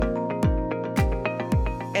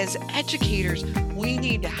as educators, we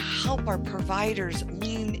need to help our providers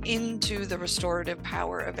lean into the restorative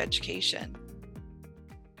power of education.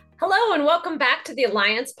 Hello, and welcome back to the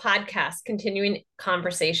Alliance podcast, Continuing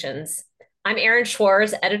Conversations. I'm Erin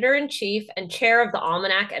Schwarz, Editor-in-Chief and Chair of the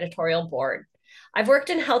Almanac Editorial Board. I've worked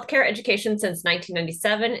in healthcare education since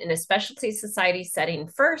 1997 in a specialty society setting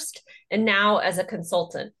first, and now as a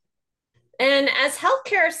consultant. And as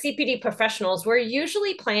healthcare CPD professionals, we're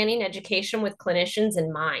usually planning education with clinicians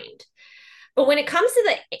in mind. But when it comes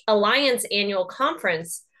to the Alliance annual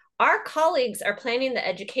conference, our colleagues are planning the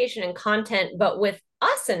education and content, but with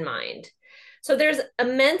us in mind. So there's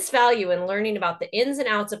immense value in learning about the ins and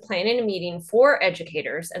outs of planning a meeting for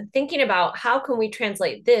educators and thinking about how can we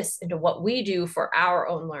translate this into what we do for our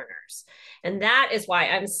own learners. And that is why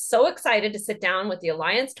I'm so excited to sit down with the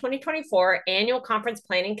Alliance 2024 Annual Conference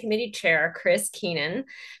Planning Committee Chair, Chris Keenan,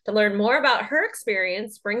 to learn more about her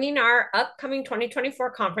experience bringing our upcoming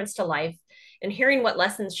 2024 conference to life and hearing what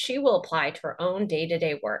lessons she will apply to her own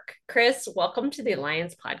day-to-day work. Chris, welcome to the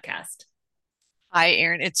Alliance podcast. Hi,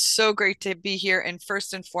 Erin. It's so great to be here. And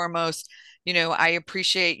first and foremost, I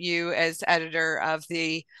appreciate you as editor of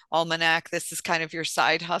the Almanac. This is kind of your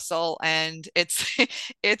side hustle, and it's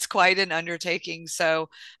it's quite an undertaking. So,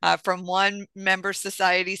 from one member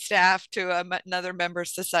society staff to another member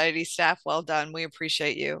society staff, well done. We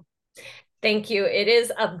appreciate you. Thank you. It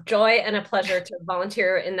is a joy and a pleasure to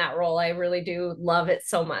volunteer in that role. I really do love it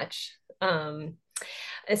so much.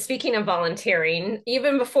 Speaking of volunteering,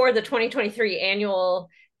 even before the 2023 annual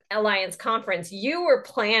Alliance conference, you were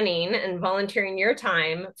planning and volunteering your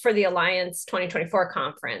time for the Alliance 2024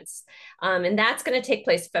 conference. And that's going to take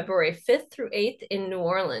place February 5th through 8th in New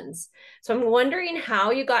Orleans. So I'm wondering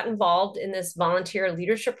how you got involved in this volunteer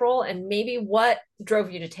leadership role and maybe what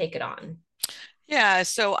drove you to take it on. Yeah,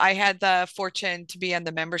 so I had the fortune to be on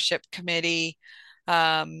the membership committee.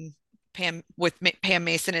 Pam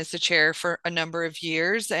Mason as the chair for a number of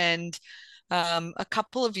years. And a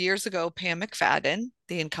couple of years ago, Pam McFadden,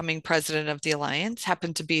 the incoming president of the Alliance,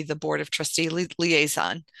 happened to be the Board of Trustee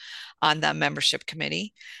liaison on the membership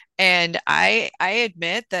committee. And I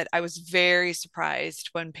admit that I was very surprised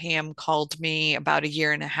when Pam called me about a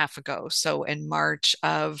year and a half ago. So in March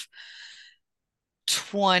of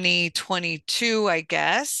 2022, I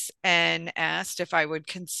guess, and asked if I would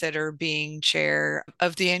consider being chair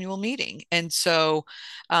of the annual meeting. And so,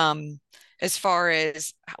 as far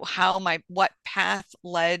as what path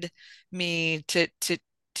led me to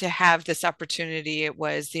have this opportunity, it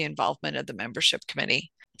was the involvement of the membership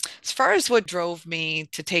committee. As far as what drove me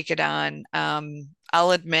to take it on,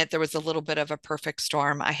 I'll admit there was a little bit of a perfect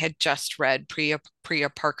storm. I had just read Priya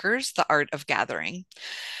Parker's The Art of Gathering.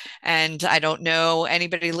 And I don't know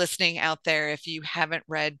anybody listening out there, if you haven't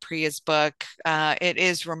read Priya's book, it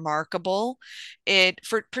is remarkable.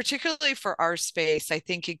 Particularly for our space, I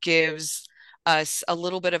think it gives us a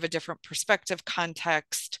little bit of a different perspective,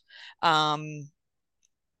 context, about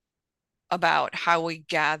how we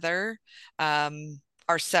gather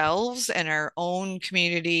ourselves and our own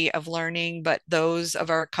community of learning, but those of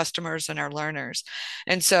our customers and our learners.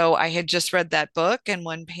 And so I had just read that book, and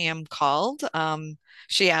when Pam called,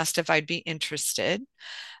 she asked if I'd be interested.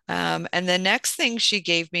 And the next thing she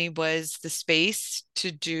gave me was the space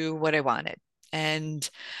to do what I wanted, and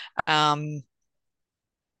to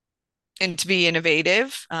be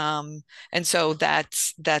innovative. And so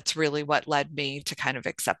that's really what led me to kind of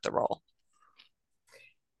accept the role.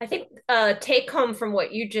 I think take home from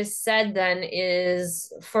what you just said then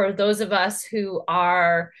is for those of us who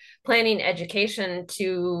are planning education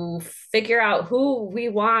to figure out who we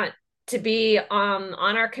want to be on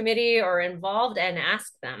our committee or involved and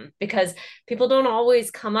ask them, because people don't always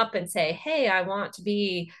come up and say, hey, I want to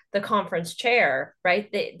be the conference chair,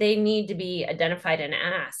 right? They need to be identified and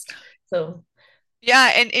asked. So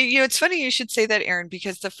yeah, and it's funny you should say that, Erin,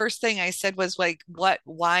 because the first thing I said was like,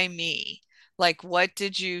 why me? Like, what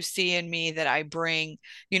did you see in me that I bring?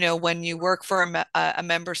 When you work for a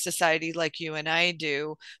member society like you and I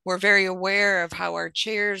do, we're very aware of how our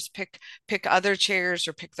chairs pick other chairs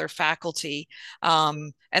or pick their faculty,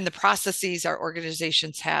 and the processes our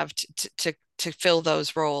organizations have to fill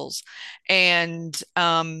those roles. And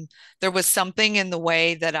there was something in the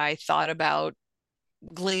way that I thought about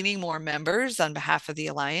gleaning more members on behalf of the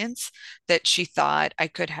Alliance that she thought I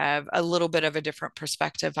could have a little bit of a different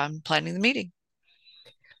perspective on planning the meeting.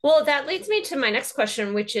 Well, that leads me to my next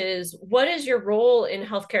question, which is what is your role in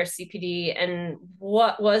healthcare CPD and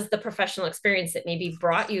what was the professional experience that maybe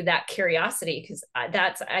brought you that curiosity? Because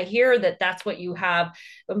I hear that that's what you have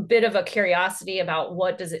a bit of a curiosity about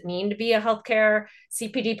what does it mean to be a healthcare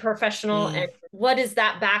CPD professional Mm. and what is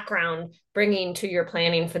that background bringing to your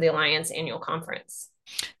planning for the Alliance annual conference?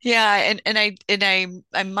 Yeah,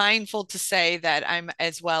 I'm mindful to say that I'm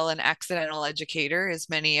as well an accidental educator, as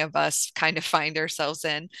many of us kind of find ourselves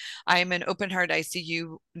in. I'm an open heart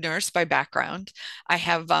ICU nurse by background. I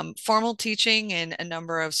have formal teaching in a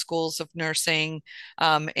number of schools of nursing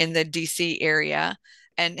in the DC area,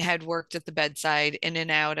 and had worked at the bedside in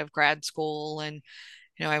and out of grad school. And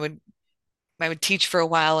I would teach for a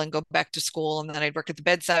while and go back to school, and then I'd work at the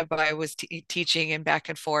bedside, but I was teaching and back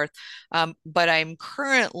and forth. But I'm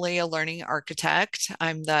currently a learning architect.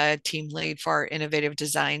 I'm the team lead for our innovative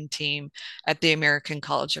design team at the American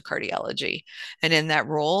College of Cardiology. And in that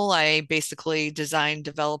role, I basically design,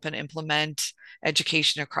 develop, and implement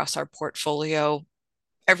education across our portfolio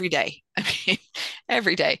every day. I mean,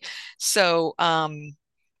 every day. So,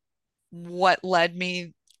 what led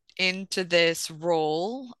me into this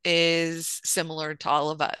role is similar to all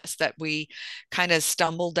of us, that we kind of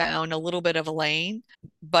stumbled down a little bit of a lane,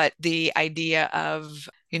 but the idea of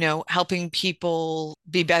helping people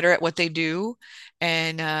be better at what they do.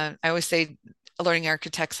 And I always say learning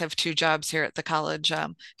architects have two jobs here at the college.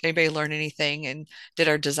 Did anybody learn anything, and did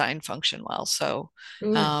our design function well? So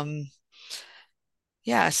Mm. um,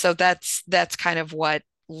 yeah, so that's kind of what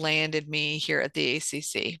landed me here at the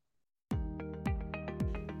ACC.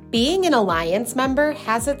 Being an Alliance member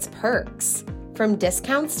has its perks. From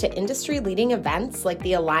discounts to industry-leading events like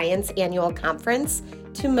the Alliance Annual Conference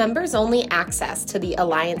to members-only access to the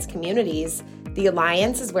Alliance communities, the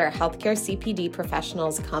Alliance is where healthcare CPD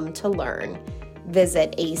professionals come to learn.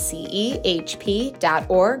 Visit acehp.org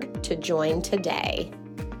to join today.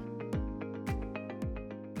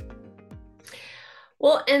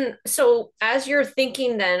 Well, and so as you're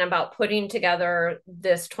thinking then about putting together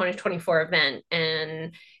this 2024 event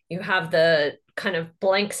and you have the kind of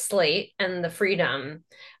blank slate and the freedom,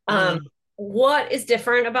 um, Mm. what is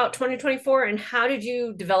different about 2024 and how did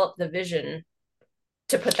you develop the vision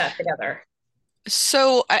to put that together?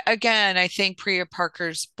 So again, I think Priya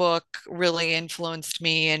Parker's book really influenced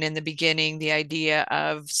me. And in the beginning, the idea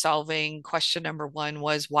of solving question number one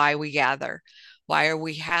was why we gather. Why are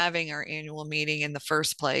we having our annual meeting in the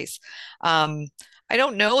first place? Um, I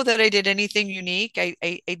don't know that I did anything unique. I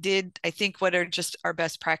did, I think, what are just our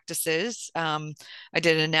best practices. I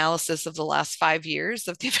did an analysis of the last 5 years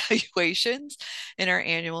of the evaluations in our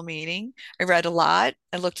annual meeting. I read a lot.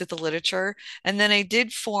 I looked at the literature. And then I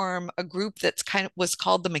did form a group that's kind of was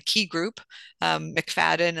called the McKee group,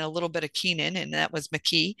 McFadden and a little bit of Keenan, and that was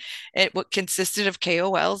McKee. It what consisted of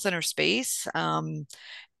KOLs in our space.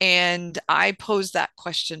 And I posed that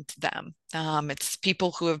question to them. It's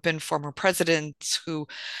people who have been former presidents who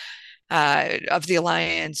of the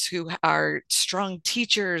Alliance, who are strong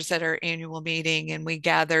teachers at our annual meeting. And we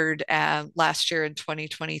gathered last year in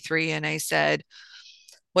 2023, and I said,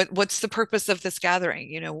 what's the purpose of this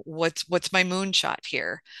gathering? What's my moonshot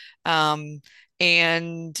here? Um,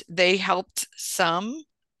 and they helped some,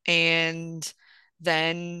 and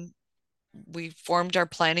then we formed our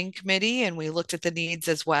planning committee and we looked at the needs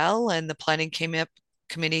as well. And the planning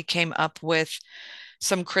committee came up with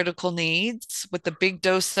some critical needs with the big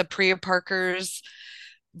dose of Priya Parker's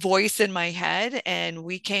voice in my head. And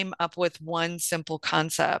we came up with one simple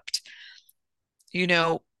concept. You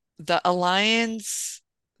know, the Alliance,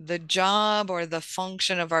 the job or the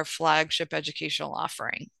function of our flagship educational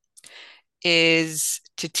offering is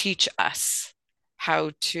to teach us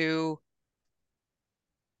how to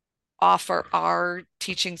offer our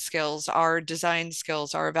teaching skills, our design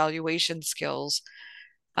skills, our evaluation skills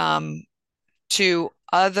um, to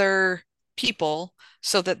other people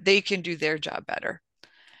so that they can do their job better,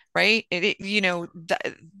 right?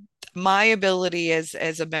 My ability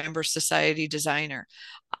as a member society designer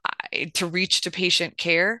to reach to patient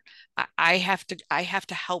care, I have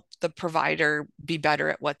to help the provider be better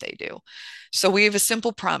at what they do. So we have a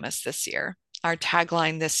simple promise this year. Our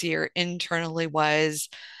tagline this year internally was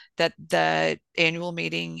that the annual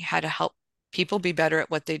meeting had to help people be better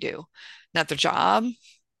at what they do, not their job,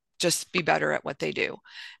 just be better at what they do.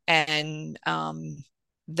 And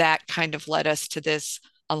that kind of led us to this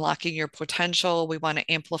unlocking your potential. We want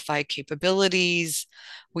to amplify capabilities.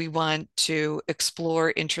 We want to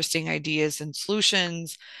explore interesting ideas and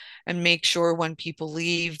solutions and make sure when people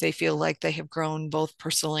leave, they feel like they have grown both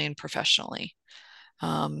personally and professionally.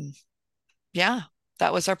 Um, yeah,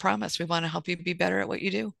 that was our promise. We want to help you be better at what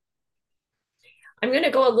you do. I'm going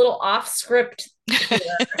to go a little off script here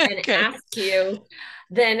and Okay. ask you,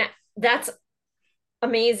 then that's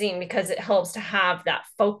amazing because it helps to have that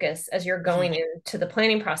focus as you're going Mhm. into the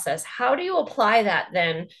planning process. How do you apply that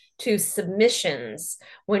then to submissions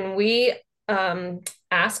when we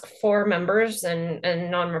ask for members and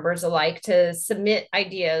non-members alike to submit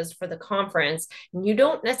ideas for the conference, and you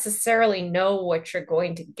don't necessarily know what you're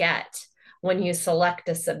going to get when you select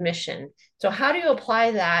a submission? So how do you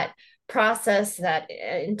apply that process, that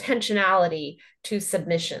intentionality to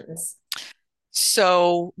submissions?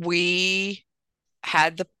 So we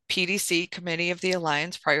had the PDC Committee of the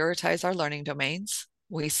Alliance prioritize our learning domains.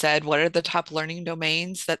 We said, what are the top learning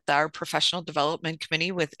domains that our professional development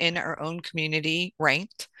committee within our own community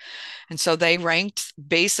ranked? And so they ranked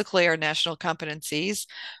basically our national competencies,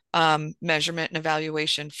 measurement and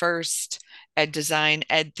evaluation first, ed design,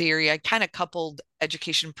 ed theory. I kind of coupled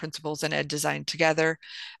education principles and ed design together,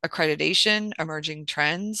 accreditation, emerging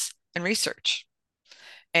trends, and research.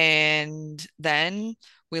 And then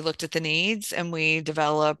we looked at the needs and we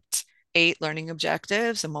developed 8 learning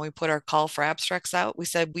objectives. And when we put our call for abstracts out, we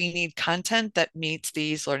said we need content that meets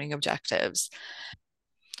these learning objectives.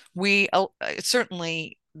 We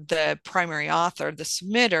certainly, the primary author, the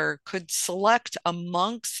submitter, could select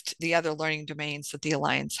amongst the other learning domains that the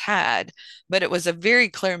Alliance had, but it was a very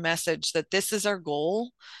clear message that this is our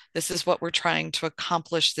goal. This is what we're trying to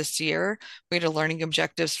accomplish this year. We had a learning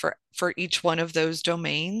objectives for each one of those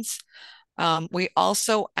domains. We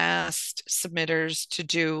also asked submitters to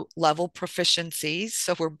do level proficiencies.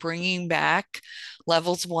 So we're bringing back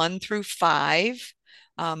levels 1 through 5.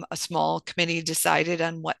 A small committee decided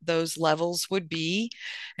on what those levels would be.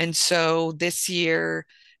 And so this year,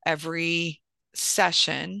 every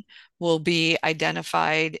session will be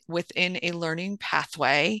identified within a learning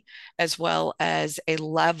pathway as well as a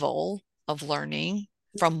level of learning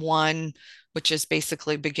from 1, which is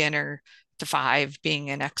basically beginner, to 5 being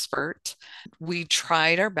an expert. We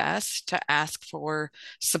tried our best to ask for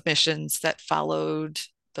submissions that followed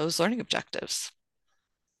those learning objectives.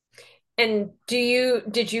 And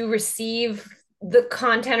did you receive the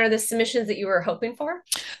content or the submissions that you were hoping for?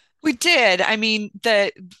 We did. I mean,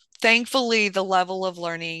 thankfully the level of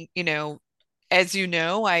learning, as you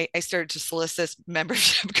know, I started to solicit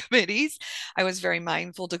membership committees. I was very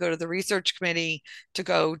mindful to go to the research committee, to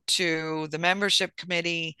go to the membership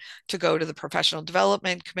committee, to go to the professional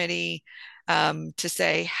development committee, to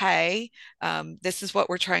say, hey, this is what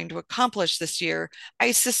we're trying to accomplish this year.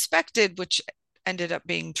 I suspected, which ended up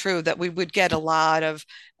being true, that we would get a lot of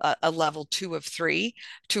a level 2 of 3,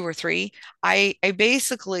 2 or 3. I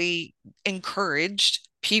basically encouraged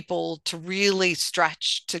people to really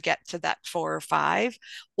stretch to get to that 4 or 5,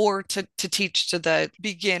 or to teach to the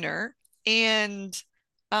beginner. And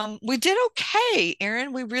we did okay,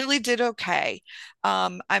 Erin. We really did okay.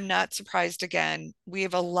 I'm not surprised again. We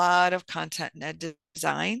have a lot of content in ed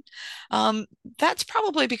design. Um, that's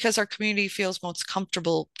probably because our community feels most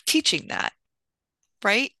comfortable teaching that,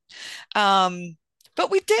 right? Um,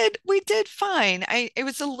 but we did fine. I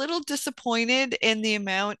was a little disappointed in the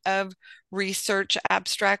amount of research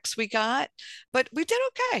abstracts we got, but we did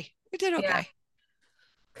okay. We did Yeah. okay.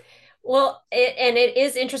 Well, and it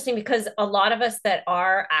is interesting because a lot of us that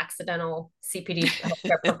are accidental CPD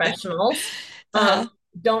healthcare professionals um, Uh-huh.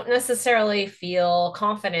 don't necessarily feel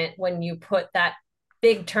confident when you put that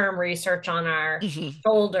big term research on our Hmm.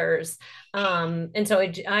 shoulders. And so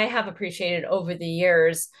I have appreciated over the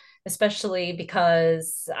years, especially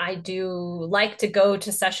because I do like to go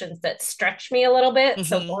to sessions that stretch me a little bit.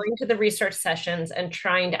 So Hmm. going to the research sessions and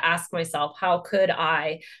trying to ask myself, how could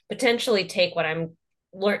I potentially take what I'm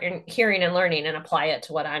hearing and learning and apply it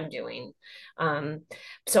to what I'm doing. Um,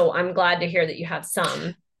 so I'm glad to hear that you have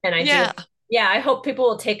some. And I do, Yeah. yeah, I hope people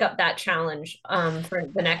will take up that challenge for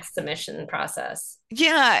the next submission process.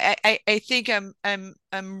 Yeah, I think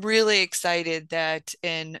I'm really excited that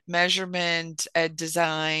in measurement,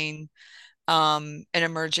 design, and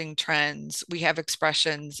emerging trends, we have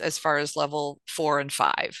expressions as far as level 4 and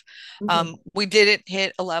 5. Mhm. We didn't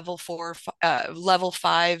hit a level 5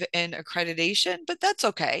 in accreditation, but that's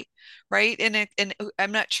okay, right? And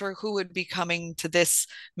I'm not sure who would be coming to this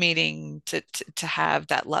meeting to have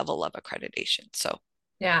that level of accreditation. So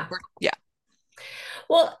Yeah. yeah.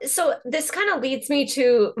 Well, so this kind of leads me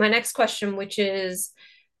to my next question, which is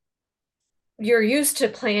you're used to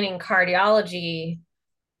planning cardiology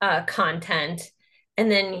content. And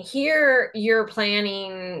then here you're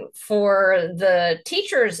planning for the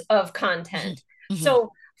teachers of Mhm. content. Mhm.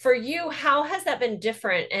 So for you, how has that been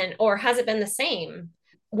different and or has it been the same?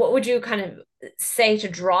 What would you kind of say to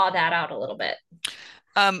draw that out a little bit?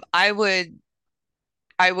 Um, I would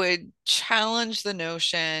I would challenge the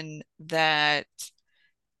notion that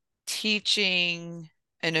teaching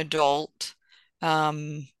an adult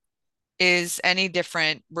um, is any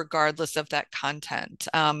different regardless of that content.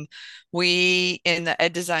 We in the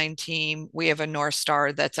ed design team, we have a North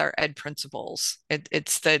Star that's our ed principles.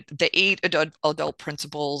 It's the eight adult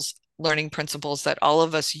principles, learning principles that all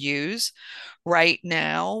of us use. Right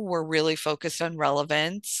now, we're really focused on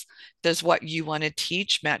relevance. Does what you want to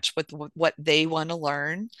teach match with what they want to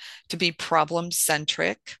learn? To be problem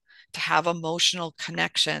centric, to have emotional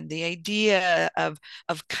connection. The idea of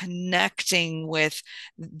connecting with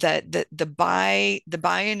the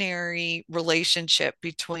binary relationship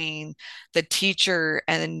between the teacher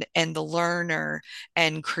and the learner,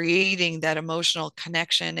 and creating that emotional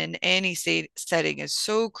connection in any setting is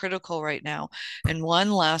so critical right now. And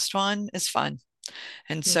one last one is fun.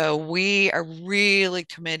 And so we are really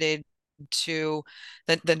committed to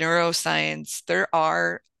the neuroscience. There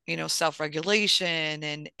are, self-regulation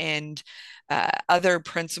and other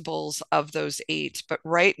principles of those eight. But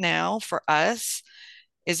right now, for us,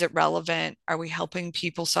 is it relevant? Are we helping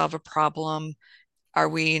people solve a problem? Are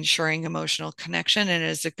we ensuring emotional connection? And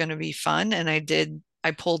is it going to be fun? And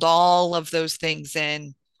I pulled all of those things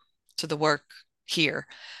in to the work here.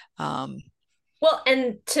 Um, Well,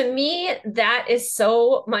 and to me, that is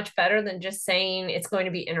so much better than just saying it's going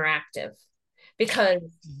to be interactive, because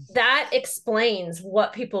that explains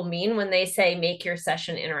what people mean when they say make your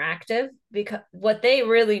session interactive, because what they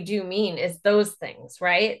really do mean is those things,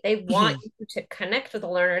 right? They want mhm, you to connect with the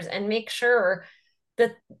learners and make sure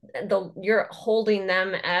that you're holding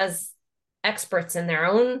them as experts in their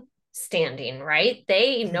own standing, right?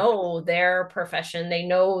 They mhm. know their profession, they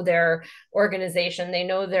know their organization, they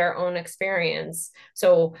know their own experience.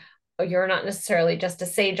 So you're not necessarily just a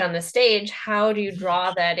sage on the stage. How do you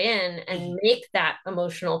draw that in and make that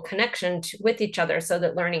emotional connection with each other so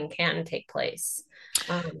that learning can take place?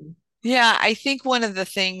 Yeah, I think one of the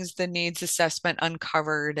things the needs assessment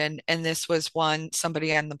uncovered, and this was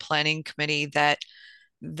somebody on the planning committee that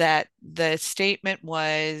the statement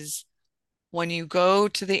was, when you go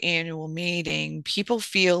to the annual meeting, people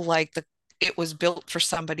feel like it was built for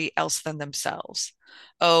somebody else than themselves.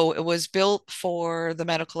 Oh, it was built for the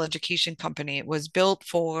medical education company. It was built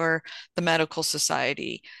for the medical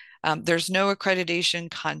society. There's no accreditation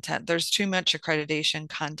content. There's too much accreditation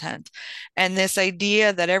content. And this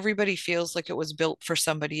idea that everybody feels like it was built for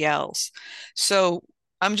somebody else. So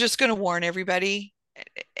I'm just going to warn everybody,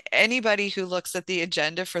 anybody who looks at the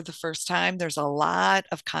agenda for the first time, there's a lot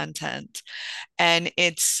of content, and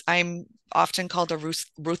I'm often called a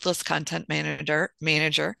ruthless content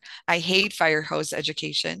manager. I hate fire hose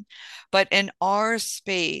education, but in our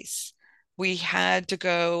space, we had to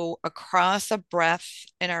go across a breadth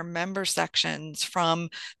in our member sections, from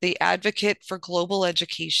the advocate for global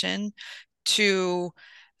education to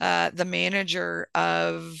the manager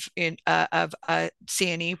of a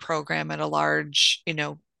CNE program at a large,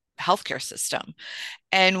 healthcare system.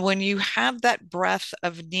 And when you have that breadth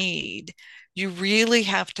of need, you really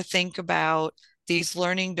have to think about these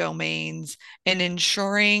learning domains and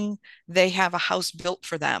ensuring they have a house built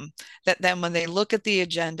for them, that then when they look at the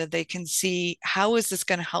agenda, they can see, how is this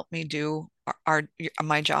going to help me do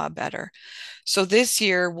my job better? So this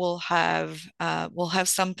year we'll have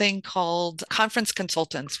something called conference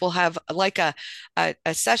consultants. We'll have like a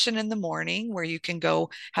session in the morning where you can go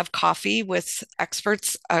have coffee with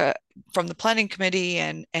experts from the planning committee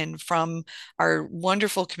and from our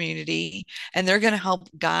wonderful community, and they're going to help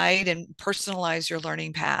guide and personalize your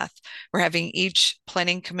learning path. We're having each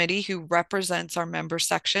planning committee who represents our member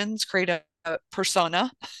sections create a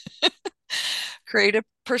persona, create a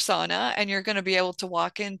persona, and you're going to be able to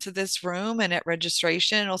walk into this room, and at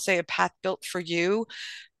registration it'll say a path built for you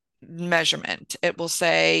measurement. It will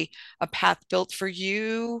say a path built for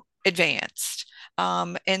you advanced.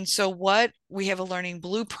 And so what we have a learning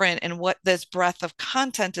blueprint, and what this breadth of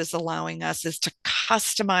content is allowing us is to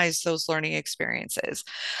customize those learning experiences.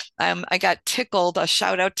 I got tickled. A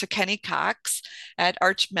shout out to Kenny Cox at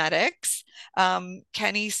Archmedics.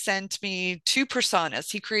 Kenny sent me two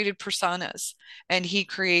personas. He created personas, and he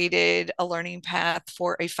created a learning path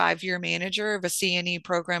for a 5-year manager of a CNE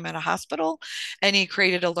program at a hospital. And he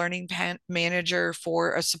created a learning manager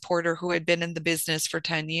for a supporter who had been in the business for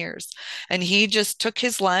 10 years. And he just took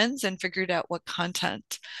his lens and figured out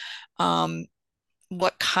um,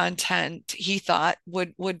 what content he thought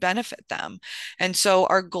would benefit them. And so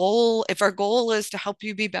if our goal is to help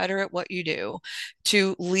you be better at what you do,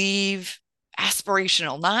 to leave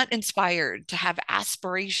aspirational, not inspired, to have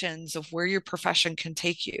aspirations of where your profession can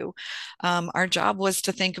take you. Our job was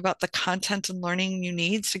to think about the content and learning you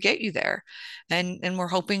need to get you there. And we're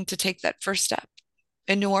hoping to take that first step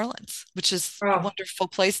in New Orleans, which is a Oh, wonderful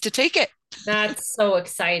place to take it. that's so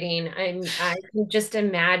exciting. I can just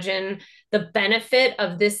imagine the benefit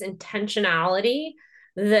of this intentionality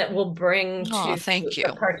that will bring Oh, to thank the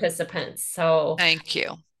you. participants. So, Thank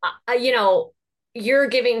you. you know, you're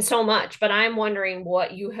giving so much, but I'm wondering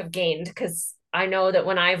what you have gained because I know that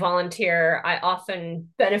when I volunteer, I often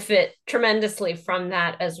benefit tremendously from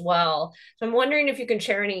that as well. So I'm wondering if you can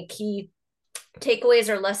share any key takeaways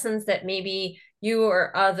or lessons that maybe you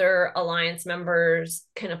or other Alliance members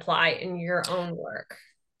can apply in your own work.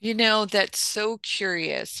 That's so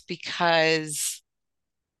curious because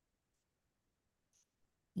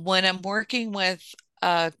when I'm working with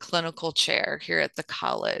a clinical chair here at the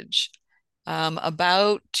college,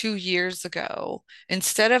 about 2 years ago,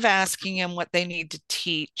 instead of asking them what they need to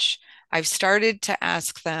teach, I've started to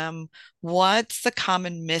ask them, what's the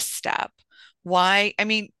common misstep? Why? I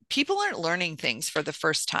mean, people aren't learning things for the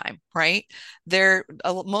first time, right? For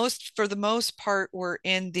the most part, we're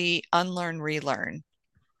in the unlearn, relearn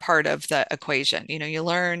part of the equation. You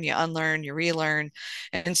learn, you unlearn, you relearn.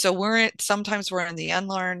 And so sometimes we're in the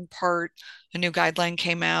unlearn part. A new guideline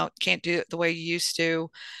came out, can't do it the way you used to.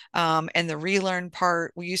 And the relearn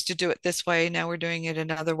part, we used to do it this way, now we're doing it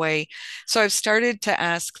another way. So I've started to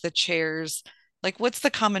ask the chairs, like, what's the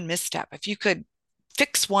common misstep? If you could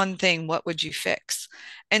fix one thing, what would you fix?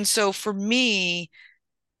 And so for me,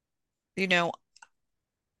 you know,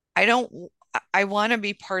 I don't, I want to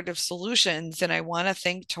be part of solutions and I want to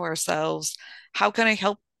think to ourselves, how can I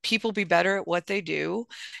help people be better at what they do?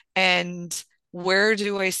 And where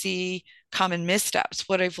do I see common missteps?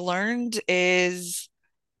 What I've learned is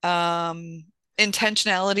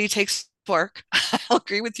intentionality takes work. I'll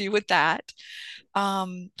agree with you with that.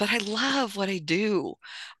 But I love what I do.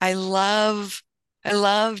 I love I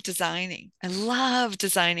love designing. I love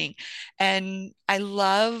designing. And I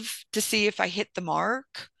love to see if I hit the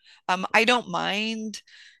mark. I don't mind,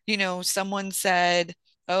 someone said,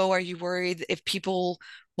 "Oh, are you worried if people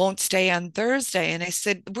won't stay on Thursday?" And I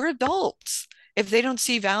said, "We're adults. If they don't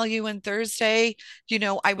see value in Thursday,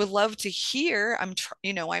 I would love to hear.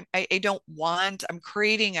 I don't want, I'm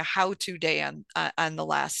creating a how-to day on the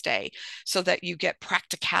last day so that you get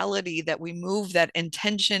practicality, that we move that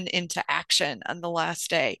intention into action on the last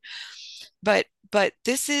day. But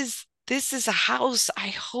this is a house I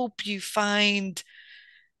hope you find,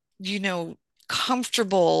 you know,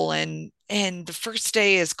 comfortable, and the first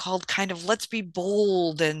day is called kind of let's be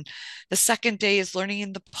bold, and the second day is learning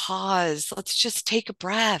in the pause. Let's just take a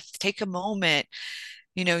breath, take a moment.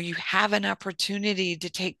 You have an opportunity to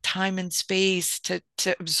take time and space to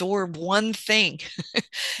absorb one thing.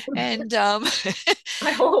 And I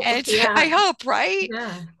hope. and Yeah. I hope, right?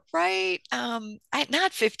 Yeah. Right.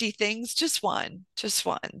 Not 50 things, just one, just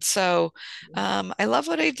one. So I love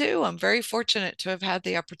what I do. I'm very fortunate to have had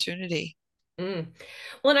the opportunity. Mm.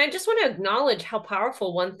 Well, and I just want to acknowledge how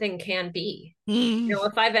powerful one thing can be. Mm.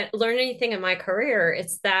 If I've learned anything in my career,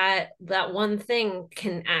 it's that one thing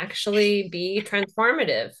can actually be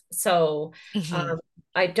transformative. So Mhm. um,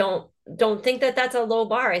 I don't think that that's a low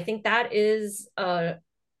bar. I think that is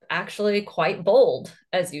actually quite bold,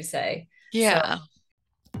 as you say. So Yeah.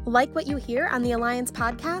 Like what you hear on the Alliance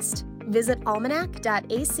podcast? Visit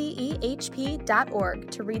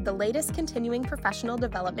almanac.acehp.org to read the latest continuing professional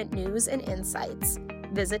development news and insights.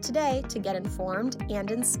 Visit today to get informed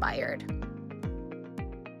and inspired.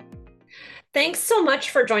 thanks so much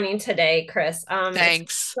for joining today, Chris. It's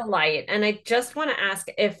Thanks. a delight. And I just want to ask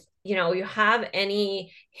if, you have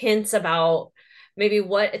any hints about maybe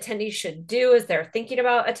what attendees should do as they're thinking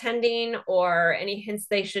about attending, or any hints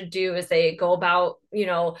they should do as they go about,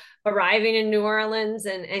 arriving in New Orleans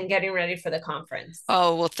and getting ready for the conference.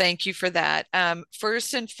 Oh, well, thank you for that.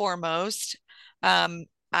 First and foremost,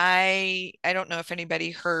 I don't know if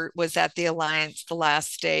anybody heard was at the Alliance the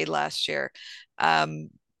last day last year. Um,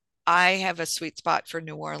 I have a sweet spot for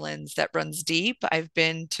New Orleans that runs deep. I've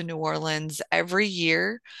been to New Orleans every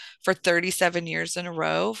year for 37 years in a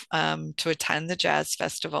row, to attend the Jazz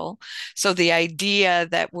Festival. So the idea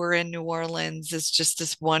that we're in New Orleans is just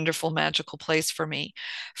this wonderful, magical place for me.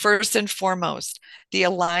 First and foremost, the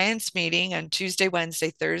Alliance meeting on Tuesday,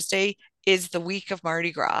 Wednesday, Thursday is the week of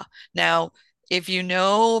Mardi Gras. Now, if you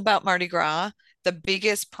know about Mardi Gras, The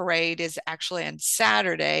biggest parade is actually on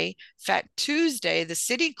Saturday. Fat Tuesday, the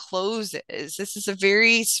city closes. This is a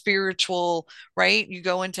very spiritual, right? You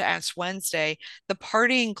go into Ash Wednesday. The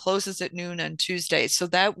partying closes at noon on Tuesday. So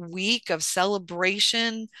that week of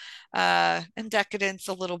celebration and decadence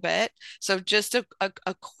a little bit. So just a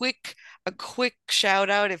quick shout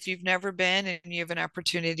out if you've never been and you have an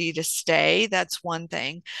opportunity to stay. That's one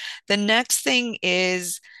thing. The next thing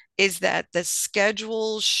is that the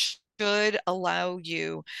schedule should allow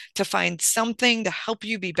you to find something to help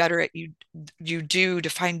you be better at you do, to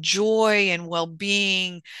find joy and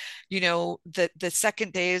well-being. The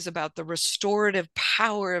second day is about the restorative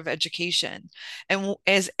power of education. And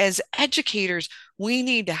as educators, we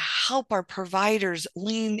need to help our providers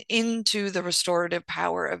lean into the restorative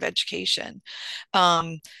power of education.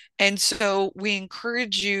 And so we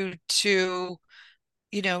encourage you to,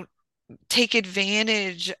 you know, take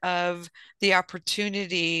advantage of the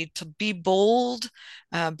opportunity to be bold,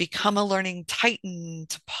 become a learning titan,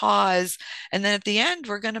 to pause. And then at the end,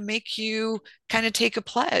 we're going to make you kind of take a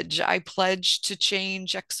pledge. I pledge to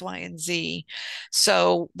change X, Y, and Z.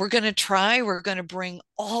 So we're going to bring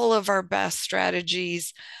all of our best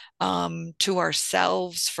strategies to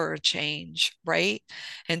ourselves for a change, right?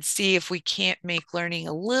 And see if we can't make learning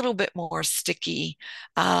a little bit more sticky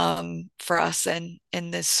for us in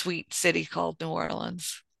this sweet city called New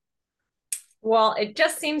Orleans. Well, it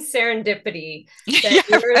just seems serendipity that Yeah,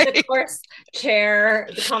 you're right. the course chair,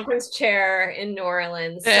 the conference chair in New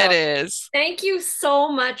Orleans. It So is. thank you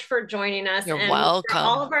so much for joining us. You're And for all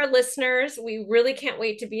welcome. of our listeners, we really can't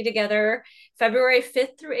wait to be together February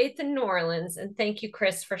 5th through 8th in New Orleans. And thank you,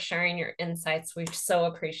 Chris, for sharing your insights. We so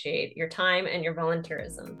appreciate your time and your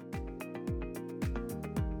volunteerism.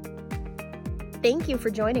 Thank you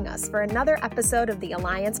for joining us for another episode of the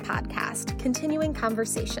Alliance Podcast, Continuing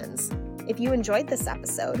Conversations. If you enjoyed this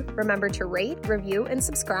episode, remember to rate, review, and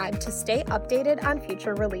subscribe to stay updated on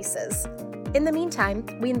future releases. In the meantime,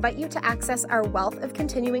 we invite you to access our wealth of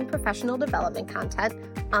continuing professional development content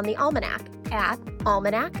on the Almanac at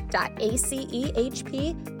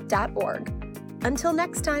almanac.acehp.org. Until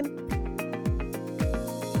next time.